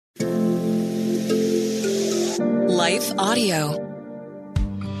Life Audio.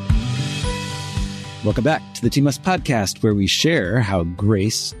 Welcome back to the Team Us podcast, where we share how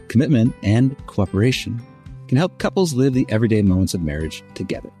grace, commitment, and cooperation can help couples live the everyday moments of marriage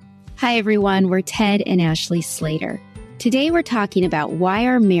together. Hi, everyone. We're Ted and Ashley Slater. Today, we're talking about why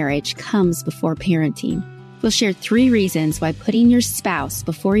our marriage comes before parenting. We'll share 3 reasons why putting your spouse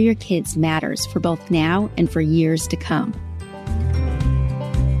before your kids matters for both now and for years to come.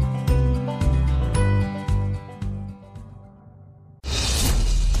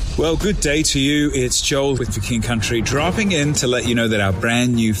 Well, good day to you. It's Joel with The King Country, dropping in to let you know that our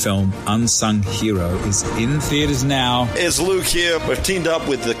brand new film, Unsung Hero, is in theaters now. It's Luke here. We've teamed up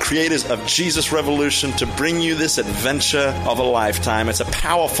with the creators of Jesus Revolution to bring you this adventure of a lifetime. It's a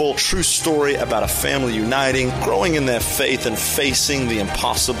powerful, true story about a family uniting, growing in their faith, and facing the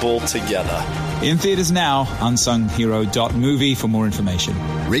impossible together. In theaters now, unsunghero.movie for more information.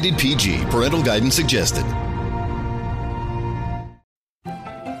 Rated PG. Parental guidance suggested.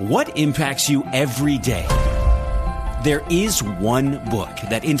 What impacts you every day? There is one book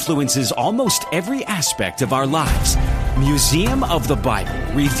that influences almost every aspect of our lives. Museum of the Bible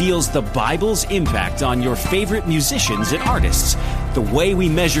reveals the Bible's impact on your favorite musicians and artists, the way we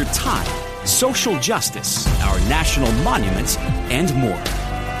measure time, social justice, our national monuments, and more.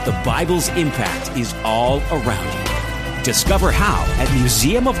 The Bible's impact is all around you. Discover how at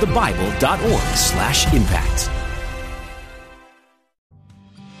museumofthebible.org/impact.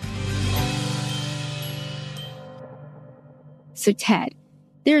 So, Ted,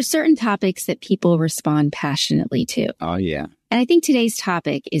 there are certain topics that people respond passionately to. Oh, yeah. And I think today's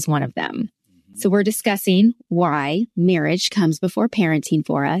topic is one of them. So we're discussing why marriage comes before parenting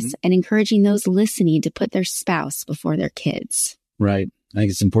for us and encouraging those listening to put their spouse before their kids. Right. I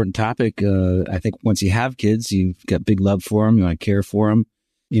think it's an important topic. I think once you have kids, you've got big love for them. You want to care for them.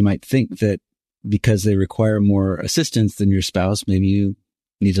 You might think that because they require more assistance than your spouse, maybe you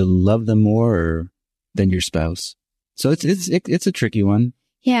need to love them more than your spouse. So it's a tricky one.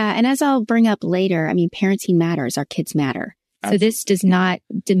 Yeah. And as I'll bring up later, I mean, parenting matters. Our kids matter. So this does not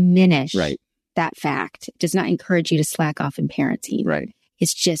diminish that fact. It does not encourage you to slack off in parenting. Right.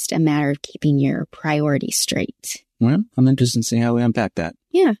 It's just a matter of keeping your priorities straight. Well, I'm interested in seeing how we unpack that.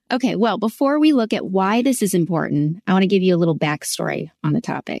 Yeah. Okay. Well, before we look at why this is important, I want to give you a little backstory on the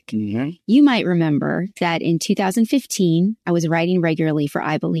topic. Mm-hmm. You might remember that in 2015, I was writing regularly for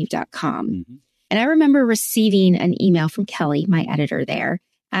IBelieve.com. Mm-hmm. And I remember receiving an email from Kelly, my editor there,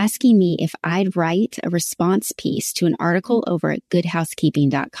 asking me if I'd write a response piece to an article over at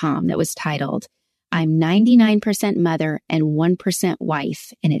goodhousekeeping.com that was titled, "I'm 99% mother and 1%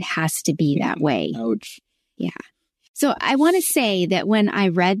 wife, and it has to be that way." Ouch. Yeah. So I want to say that when I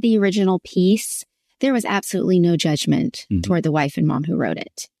read the original piece, there was absolutely no judgment toward the wife and mom who wrote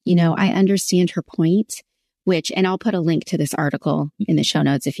it. You know, I understand her point, and I'll put a link to this article in the show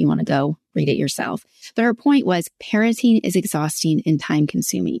notes if you want to go read it yourself. But her point was parenting is exhausting and time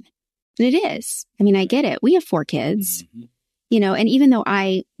consuming. And it is. I mean, I get it. We have 4 kids, you know, and even though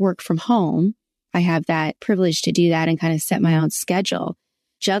I work from home, I have that privilege to do that and kind of set my own schedule.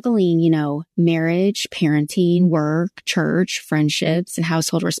 Juggling, you know, marriage, parenting, work, church, friendships, and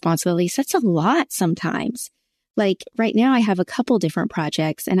household responsibilities, that's a lot sometimes. Like right now, I have a couple different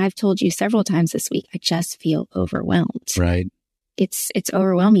projects, and I've told you several times this week, I just feel overwhelmed. Right. It's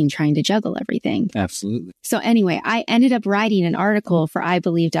overwhelming trying to juggle everything. Absolutely. So anyway, I ended up writing an article for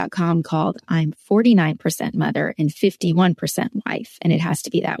IBelieve.com called "I'm 49% mother and 51% wife, and it has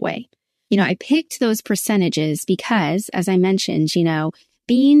to be that way." You know, I picked those percentages because, as I mentioned, you know,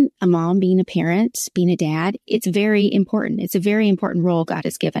 being a mom, being a parent, being a dad, it's very important. It's a very important role God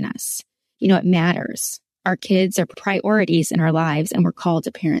has given us. You know, it matters. Our kids are priorities in our lives, and we're called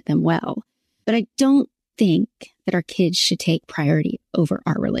to parent them well. But I don't think that our kids should take priority over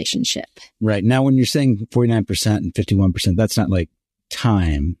our relationship. Right. Now, when you're saying 49% and 51%, that's not like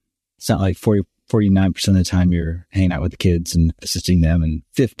time. It's not like 49% of the time you're hanging out with the kids and assisting them, and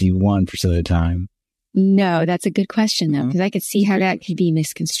 51% of the time. No, that's a good question, though, because I could see how that could be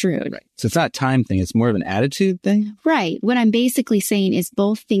misconstrued. Right. So it's not a time thing. It's more of an attitude thing. Right. What I'm basically saying is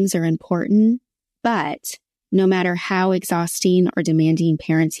both things are important, but no matter how exhausting or demanding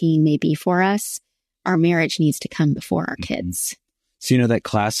parenting may be for us, our marriage needs to come before our kids. So, you know, that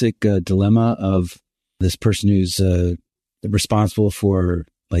classic dilemma of this person who's responsible for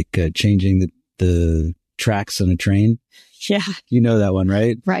changing the tracks on a train. Yeah. You know that one,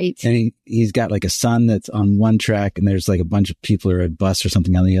 right? Right. And he's got like a son that's on one track, and there's like a bunch of people or a bus or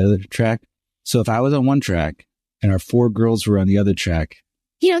something on the other track. So if I was on one track and our 4 girls were on the other track.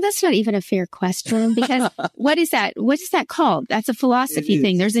 You know, that's not even a fair question, because what is that? What is that called? That's a philosophy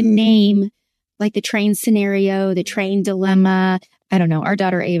thing. There's a name like the train scenario, the train dilemma. I don't know. Our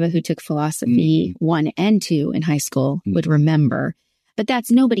daughter Ava, who took philosophy 1 and 2 in high school, would remember. But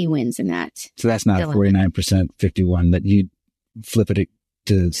nobody wins in that. So that's not dilemma. 49%, 51, that you flip it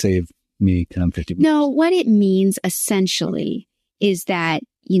to save me come 50. No, what it means essentially is that,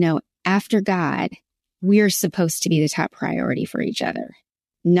 after God, we're supposed to be the top priority for each other,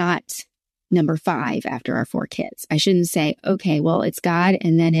 not number 5 after our 4 kids. I shouldn't say, okay, well, it's God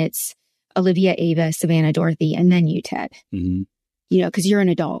and then it's Olivia, Ava, Savannah, Dorothy, and then you, Ted. Mm-hmm. Because you're an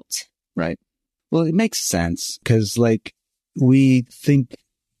adult. Right. Well, it makes sense because we think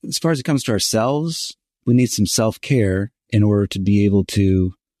as far as it comes to ourselves, we need some self-care in order to be able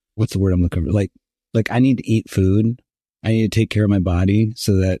to, what's the word I'm looking for? Like I need to eat food. I need to take care of my body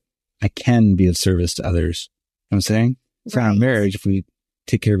so that I can be of service to others. You know what I'm saying? For our marriage, if we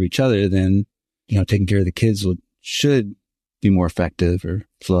take care of each other, then, taking care of the kids should be more effective or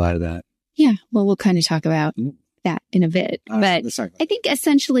flow out of that. Yeah. Well, we'll kind of talk about that in a bit. But I think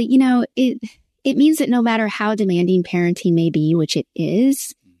essentially, it means that no matter how demanding parenting may be, which it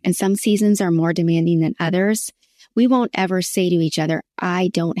is, and some seasons are more demanding than others, we won't ever say to each other, I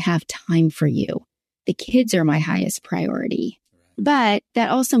don't have time for you. The kids are my highest priority. But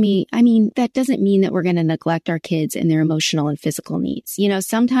that also that doesn't mean that we're going to neglect our kids and their emotional and physical needs.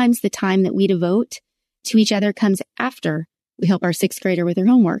 Sometimes the time that we devote to each other comes after we help our 6th grader with her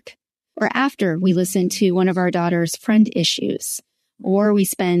homework, or after we listen to one of our daughter's friend issues, or we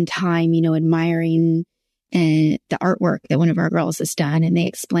spend time, admiring the artwork that one of our girls has done and they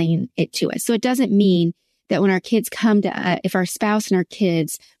explain it to us. So it doesn't mean that when our kids come to, if our spouse and our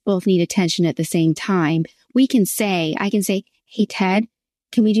kids both need attention at the same time, I can say, hey, Ted,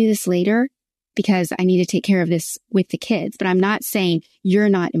 can we do this later? Because I need to take care of this with the kids. But I'm not saying you're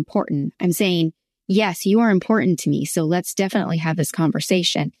not important. I'm saying, yes, you are important to me. So let's definitely have this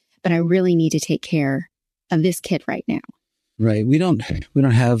conversation. But I really need to take care of this kid right now. Right. We don't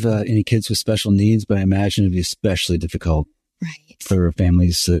have any kids with special needs, but I imagine it'd be especially difficult for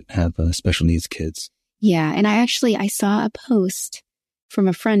families that have special needs kids. Yeah. And I saw a post from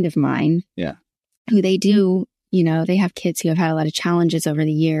a friend of mine who they do, they have kids who have had a lot of challenges over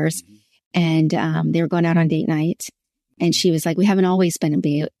the years, and they were going out on date night. And she was like, we haven't always been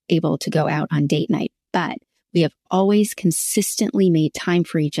able to go out on date night, but we have always consistently made time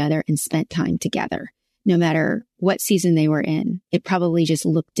for each other and spent time together, no matter what season they were in. It probably just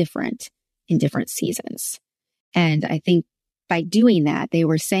looked different in different seasons. And I think by doing that, they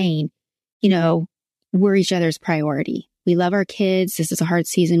were saying, we're each other's priority. We love our kids. This is a hard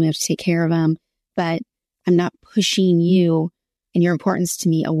season. We have to take care of them, but I'm not pushing you and your importance to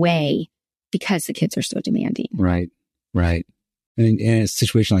me away because the kids are so demanding. Right. Right. And in a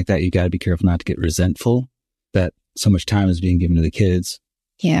situation like that, you got to be careful not to get resentful that so much time is being given to the kids.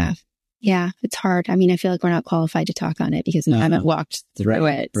 Yeah. Yeah. It's hard. I feel like we're not qualified to talk on it because we haven't walked through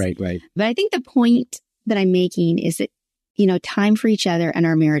it. Right. But I think the point that I'm making is that, time for each other and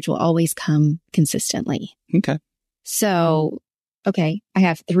our marriage will always come consistently. Okay. So, I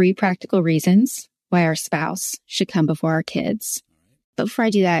have 3 practical reasons why our spouse should come before our kids. But before I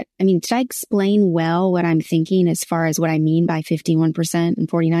do that, did I explain well what I'm thinking as far as what I mean by 51% and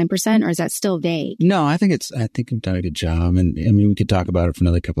 49%, or is that still vague? No, I think you've done a good job. And we could talk about it for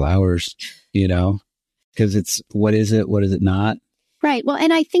another couple hours, because it's, what is it? What is it not? Right. Well,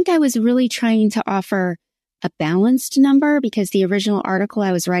 and I think I was really trying to offer a balanced number because the original article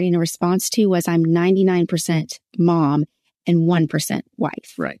I was writing a response to was I'm 99% mom and 1%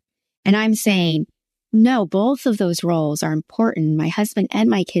 wife. Right. And I'm saying, no, both of those roles are important. My husband and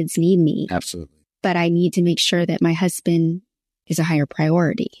my kids need me. Absolutely. But I need to make sure that my husband is a higher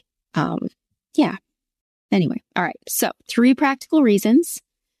priority. Yeah. Anyway. All right. So 3 practical reasons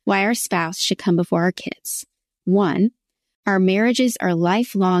why our spouse should come before our kids. 1, our marriages are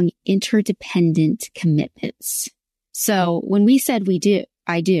lifelong interdependent commitments. So when we said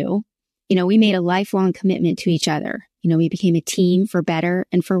I do, we made a lifelong commitment to each other. We became a team for better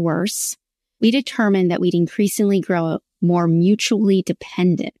and for worse. We determined that we'd increasingly grow more mutually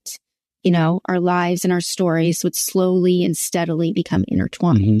dependent. Our lives and our stories would slowly and steadily become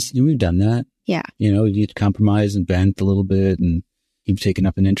intertwined. Mm-hmm. We've done that. Yeah. We need to compromise and bend a little bit, and you've taken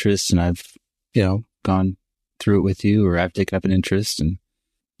up an interest, and I've, gone through it with you, or I've taken up an interest. And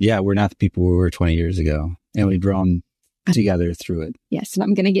we're not the people we were 20 years ago, and we've grown together through it. Yes. And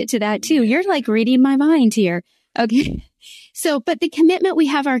I'm going to get to that too. You're like reading my mind here. Okay. So, but the commitment we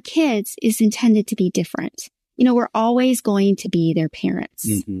have our kids is intended to be different. We're always going to be their parents.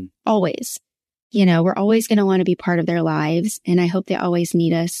 Mm-hmm. Always. We're always going to want to be part of their lives. And I hope they always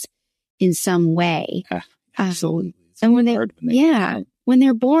need us in some way. Absolutely. And when when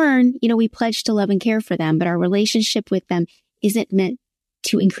they're born, we pledge to love and care for them, but our relationship with them isn't meant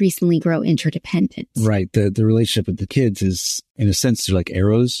to increasingly grow interdependent. Right. The relationship with the kids is, in a sense, they're like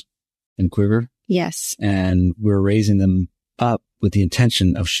arrows and quiver. Yes. And we're raising them up with the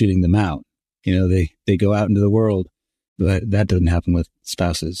intention of shooting them out. They go out into the world, but that doesn't happen with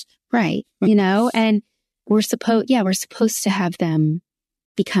spouses. Right. And we're supposed to have them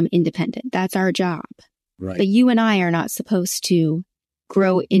become independent. That's our job. Right. But you and I are not supposed to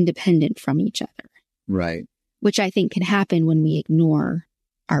grow independent from each other. Right. Which I think can happen when we ignore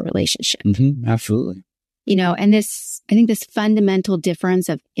our relationship. Mm-hmm. Absolutely. And I think this fundamental difference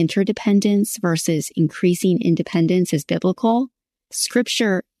of interdependence versus increasing independence is biblical.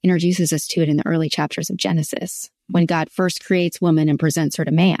 Scripture introduces us to it in the early chapters of Genesis, when God first creates woman and presents her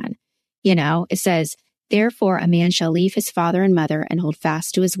to man. It says, therefore a man shall leave his father and mother and hold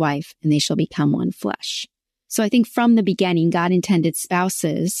fast to his wife, and they shall become one flesh. So I think from the beginning, God intended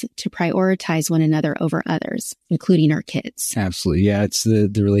spouses to prioritize one another over others, including our kids. Absolutely. Yeah, it's the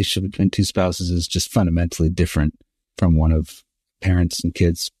relationship between two spouses is just fundamentally different from one of parents and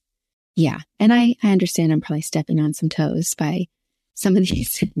kids. Yeah. And I understand I'm probably stepping on some toes by some of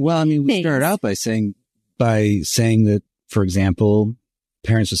these. Well, I mean, we started out by saying that, for example,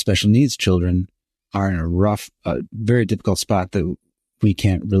 parents with special needs children are in a very difficult spot that we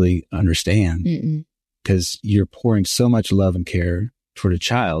can't really understand. Mm-mm. Because you're pouring so much love and care toward a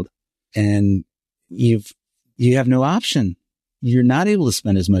child, and you have no option. You're not able to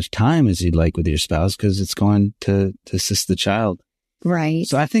spend as much time as you'd like with your spouse because it's going to assist the child. Right.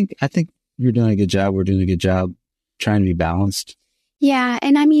 So I think you're doing a good job. We're doing a good job trying to be balanced. Yeah.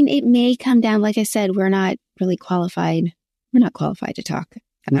 And I mean, it may come down, like I said, we're not really qualified. We're not qualified to talk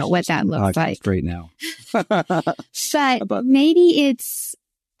about what that looks like right now. But maybe it's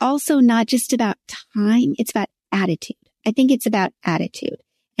also not just about time. It's about attitude. I think it's about attitude.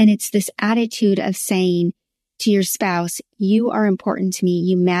 And it's this attitude of saying to your spouse, you are important to me.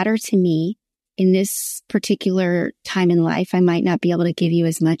 You matter to me. In this particular time in life, I might not be able to give you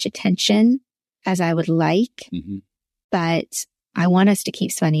as much attention as I would like, but I want us to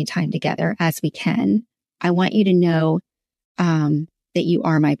keep spending time together as we can. I want you to know that you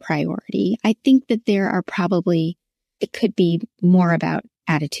are my priority. I think that it could be more about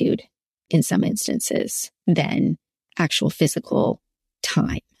attitude in some instances than actual physical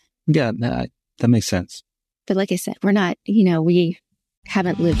time. Yeah, that makes sense. But like I said, we're not, we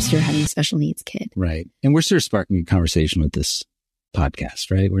haven't lived through having a special needs kid. Right. And we're sort of sparking a conversation with this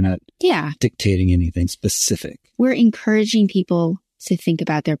podcast, right? We're not dictating anything specific. We're encouraging people to think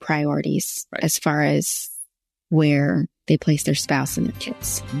about their priorities as far as where they place their spouse and their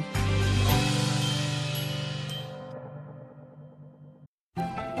kids.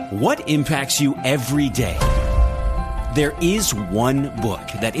 What impacts you every day? There is one book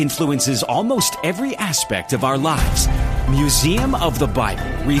that influences almost every aspect of our lives. Museum of the Bible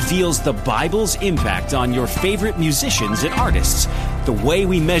reveals the Bible's impact on your favorite musicians and artists, the way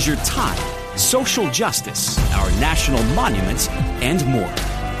we measure time, social justice, our national monuments, and more.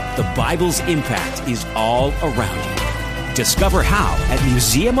 The Bible's impact is all around you. Discover how at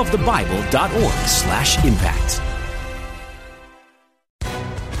museumofthebible.org/impact.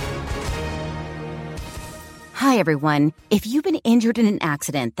 Hi, everyone. If you've been injured in an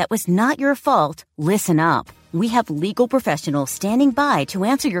accident that was not your fault, listen up. We have legal professionals standing by to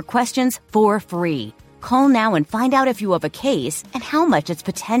answer your questions for free. Call now and find out if you have a case and how much it's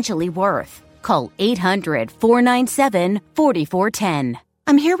potentially worth. Call 800-497-4410.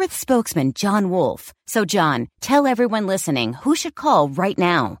 I'm here with spokesman John Wolf. So, John, tell everyone listening who should call right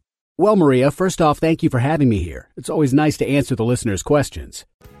now. Well, Maria, first off, thank you for having me here. It's always nice to answer the listeners' questions.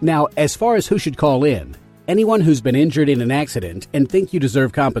 Now, as far as who should call in, anyone who's been injured in an accident and think you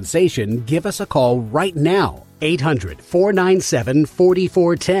deserve compensation, give us a call right now.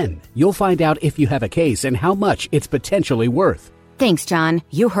 800-497-4410. You'll find out if you have a case and how much it's potentially worth. Thanks, John.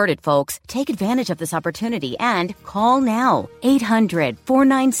 You heard it, folks. Take advantage of this opportunity and call now.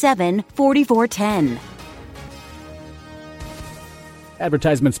 800-497-4410.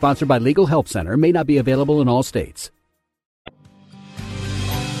 Advertisement sponsored by Legal Help Center. May not be available in all states.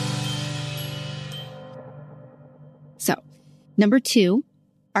 So, number 2,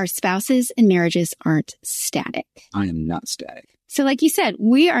 our spouses and marriages aren't static. I am not static. So like you said,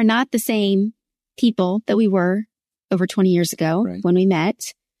 we are not the same people that we were over 20 years ago when we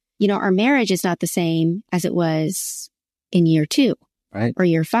met. Our marriage is not the same as it was in year 2 or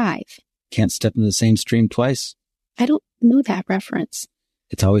year 5. Can't step into the same stream twice. I don't know that reference.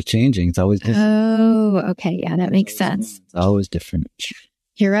 It's always changing. It's always different. Oh, okay. Yeah, that makes sense. It's always different.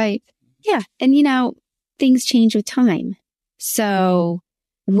 You're right. Yeah. And things change with time. So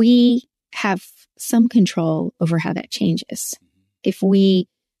we have some control over how that changes. If we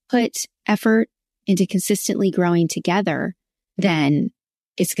put effort into consistently growing together, then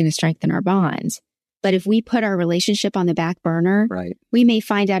it's going to strengthen our bonds. But if we put our relationship on the back burner, Right. we may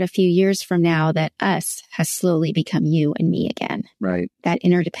find out a few years from now that us has slowly become you and me again. Right. That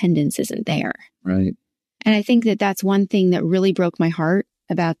interdependence isn't there. Right. And I think that that's one thing that really broke my heart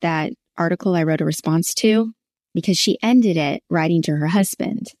about that article I wrote a response to, because she ended it writing to her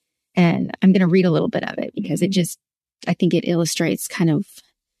husband. And I'm going to read a little bit of it because I think it illustrates kind of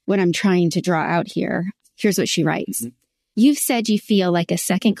what I'm trying to draw out here. Here's what she writes. You've said you feel like a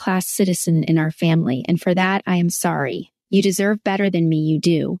second-class citizen in our family, and for that, I am sorry. You deserve better than me, you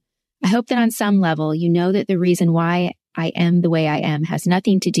do. I hope that on some level, you know that the reason why I am the way I am has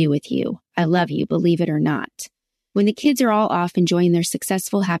nothing to do with you. I love you, believe it or not. When the kids are all off enjoying their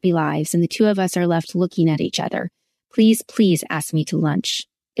successful, happy lives, and the two of us are left looking at each other, please ask me to lunch.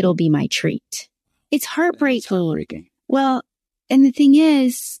 It'll be my treat. It's heartbreaking. Well, and the thing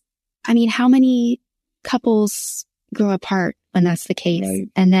is, I mean, how many couples grow apart when that's the case? Right.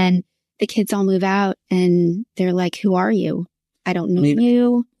 And then the kids all move out and they're like, who are you? I don't know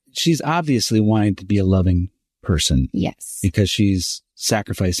you. She's obviously wanting to be a loving person. Yes. Because she's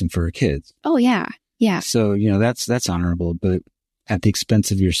sacrificing for her kids. Oh, yeah. Yeah. So, that's honorable, but at the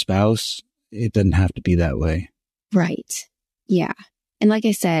expense of your spouse, it doesn't have to be that way. Right. Yeah. And like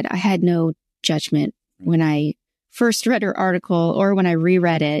I said, I had no judgment when I first read her article or when I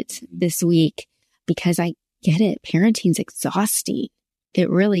reread it this week, because I get it. Parenting's exhausting. It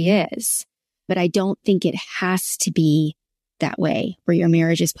really is. But I don't think it has to be that way where your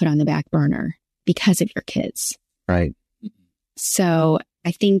marriage is put on the back burner because of your kids. Right. So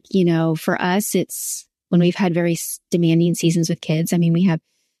I think, for us, it's when we've had very demanding seasons with kids. I mean,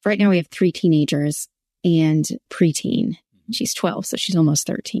 right now we have 3 teenagers and preteen. She's 12, so she's almost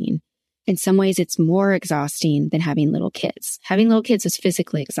 13. In some ways, it's more exhausting than having little kids. Having little kids is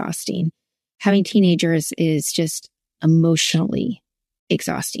physically exhausting. Having teenagers is just emotionally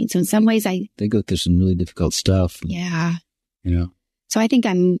exhausting. So in some ways, they go through some really difficult stuff. Yeah. So I think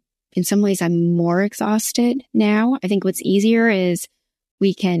in some ways, I'm more exhausted now. I think what's easier is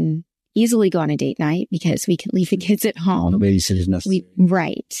we can easily go on a date night because we can leave the kids at home. No babysitter's necessary.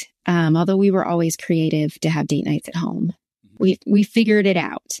 Right. Although we were always creative to have date nights at home. We figured it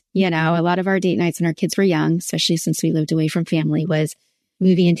out. A lot of our date nights when our kids were young, especially since we lived away from family, was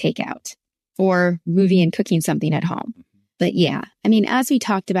movie and takeout or movie and cooking something at home. But yeah, I mean, as we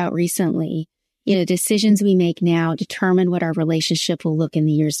talked about recently, decisions we make now determine what our relationship will look in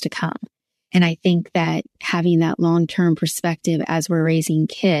the years to come. And I think that having that long-term perspective as we're raising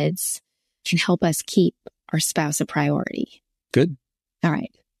kids can help us keep our spouse a priority. Good. All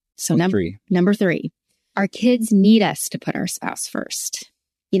right. So number 3. Our kids need us to put our spouse first.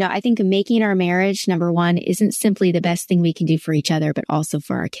 I think making our marriage number 1 isn't simply the best thing we can do for each other, but also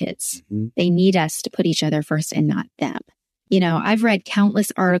for our kids. Mm-hmm. They need us to put each other first and not them. I've read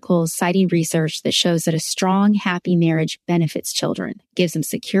countless articles citing research that shows that a strong, happy marriage benefits children, gives them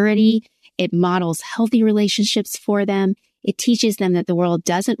security. It models healthy relationships for them. It teaches them that the world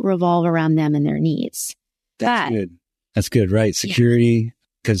doesn't revolve around them and their needs. Good. That's good, right? Security.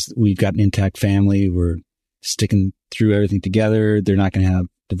 Because we've got an intact family. We're sticking through everything together. They're not going to have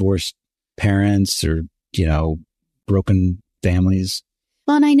divorced parents or, broken families.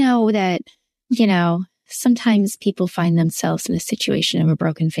 Well, and I know that, sometimes people find themselves in a situation of a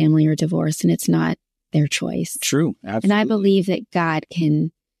broken family or divorce, and it's not their choice. True. Absolutely. And I believe that God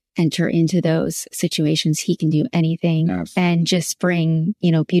can enter into those situations. He can do anything. Absolutely. And just bring,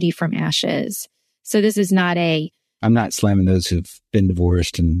 beauty from ashes. So this is not I'm not slamming those who've been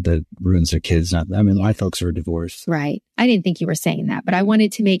divorced and that ruins their kids. My folks are divorced. Right. I didn't think you were saying that, but I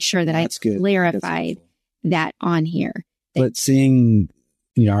wanted to make sure that I clarified that on here. But seeing,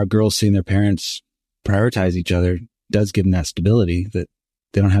 our girls seeing their parents prioritize each other does give them that stability that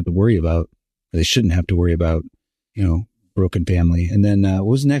they don't have to worry about, or they shouldn't have to worry about, broken family. And then what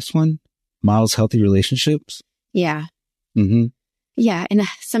was the next one? Models healthy relationships. Yeah. Mm-hmm. Yeah. And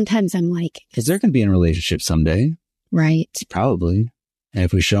sometimes I'm like, because they're going to be in a relationship someday. Right. Probably. And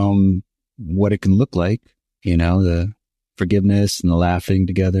if we show them what it can look like, the forgiveness and the laughing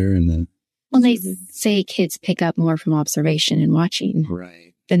together and the... Well, they say kids pick up more from observation and watching.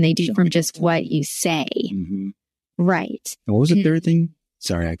 Right. Than they do from just what you say. Mm-hmm. Right. And what was the third thing?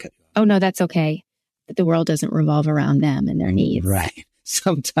 Sorry, I cut you off. Oh, no, that's okay. But the world doesn't revolve around them and their needs. Right.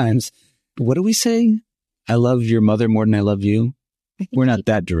 Sometimes, what do we say? I love your mother more than I love you. We're not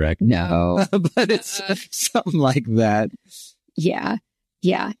that direct. No. But it's something like that. Yeah.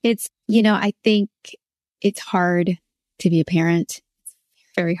 Yeah. It's, I think it's hard to be a parent. It's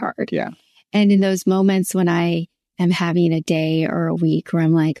very hard. Yeah. And in those moments when I am having a day or a week where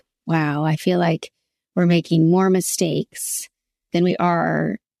I'm like, wow, I feel like we're making more mistakes than we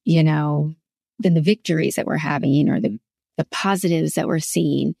are, than the victories that we're having or the positives that we're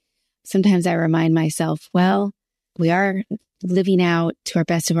seeing. Sometimes I remind myself, well, we are living out to our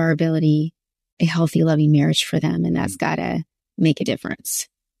best of our ability, a healthy, loving marriage for them. And that's got to make a difference,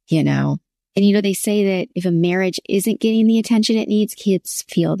 And, they say that if a marriage isn't getting the attention it needs, kids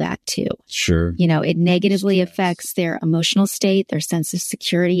feel that too. Sure. It negatively affects their emotional state, their sense of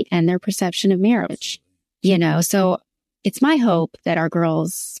security, and their perception of marriage. So it's my hope that our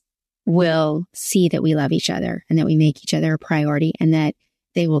girls will see that we love each other and that we make each other a priority and that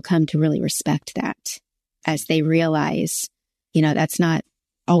they will come to really respect that as they realize, that's not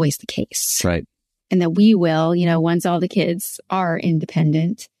always the case. Right. And that we will, once all the kids are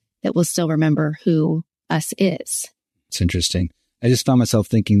independent, that we'll still remember who us is. It's interesting. I just found myself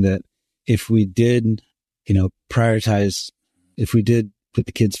thinking that if we did, prioritize, if we did put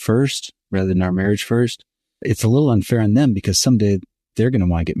the kids first rather than our marriage first, it's a little unfair on them because someday they're going to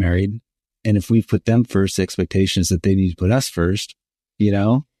want to get married. And if we put them first, the expectation is that they need to put us first,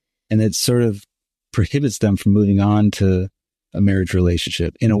 and it sort of prohibits them from moving on to a marriage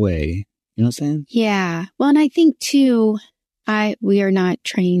relationship in a way. You know what I'm saying? Yeah. Well, and I think too, we are not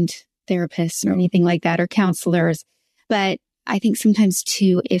trained therapists or anything like that or counselors, but I think sometimes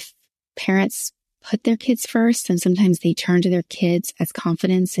too, if parents put their kids first, then sometimes they turn to their kids as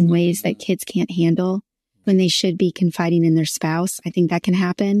confidence in ways that kids can't handle when they should be confiding in their spouse. I think that can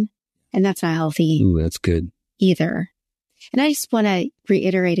happen. And that's not healthy. Ooh, that's good. Either. And I just want to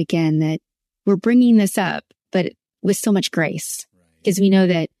reiterate again that we're bringing this up, but with so much grace, because we know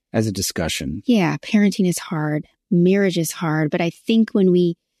that as a discussion. Yeah. Parenting is hard. Marriage is hard. But I think when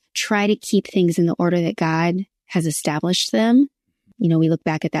we try to keep things in the order that God has established them, we look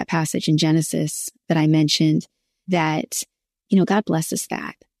back at that passage in Genesis that I mentioned that, God blesses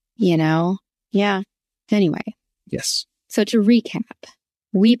that, Yeah. Anyway. Yes. So to recap,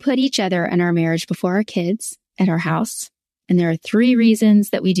 we put each other and our marriage before our kids at our house. And there are 3 reasons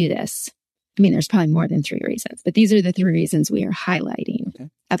that we do this. I mean, there's probably more than 3 reasons, but these are the 3 reasons we are highlighting.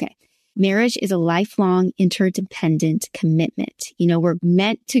 Okay. Marriage is a lifelong interdependent commitment. We're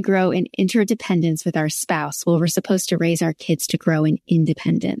meant to grow in interdependence with our spouse, while we're supposed to raise our kids to grow in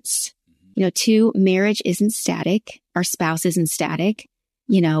independence. 2, marriage isn't static. Our spouse isn't static.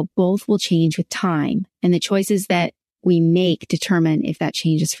 Both will change with time. And the choices that we make determine if that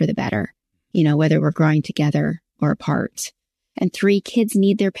changes for the better, whether we're growing together or apart. And 3, kids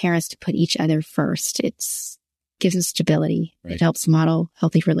need their parents to put each other first. It gives them stability. Right. It helps model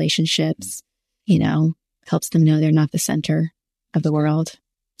healthy relationships, helps them know they're not the center of the world.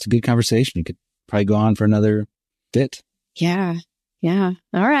 It's a good conversation. You could probably go on for another bit. Yeah. Yeah.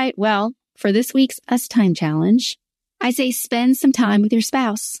 All right. Well, for this week's Us Time Challenge, I say spend some time with your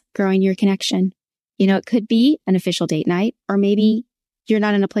spouse, growing your connection. It could be an official date night, or maybe you're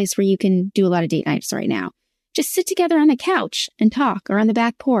not in a place where you can do a lot of date nights right now. Just sit together on the couch and talk, or on the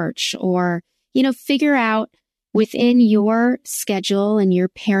back porch, or, figure out within your schedule and your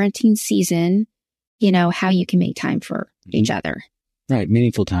parenting season, how you can make time for each other. Right.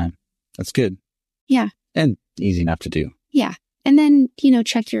 Meaningful time. That's good. Yeah. And easy enough to do. Yeah. And then,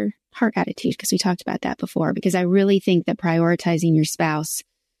 check your heart attitude, because we talked about that before, because I really think that prioritizing your spouse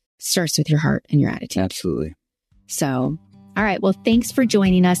starts with your heart and your attitude. Absolutely. So, all right. Well, thanks for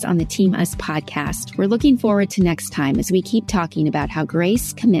joining us on the Team Us podcast. We're looking forward to next time as we keep talking about how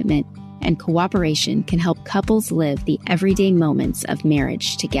grace, commitment, and cooperation can help couples live the everyday moments of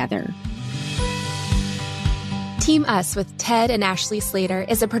marriage together. Team Us with Ted and Ashley Slater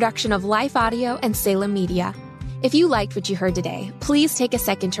is a production of Life Audio and Salem Media. If you liked what you heard today, please take a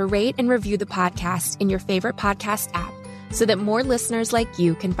second to rate and review the podcast in your favorite podcast app so that more listeners like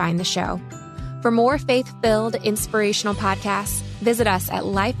you can find the show. For more faith-filled, inspirational podcasts, visit us at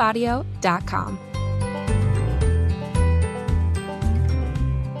lifeaudio.com.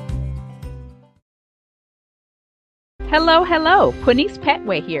 Hello, Quinice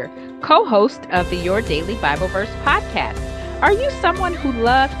Petway here, co-host of the Your Daily Bible Verse podcast. Are you someone who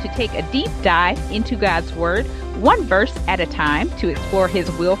loves to take a deep dive into God's Word, one verse at a time, to explore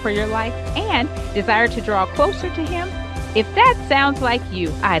His will for your life and desire to draw closer to Him? If that sounds like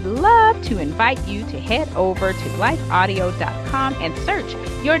you, I'd love to invite you to head over to lifeaudio.com and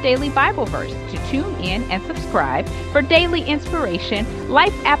search Your Daily Bible Verse to tune in and subscribe for daily inspiration,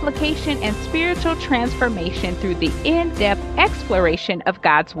 life application, and spiritual transformation through the in-depth exploration of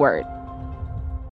God's Word.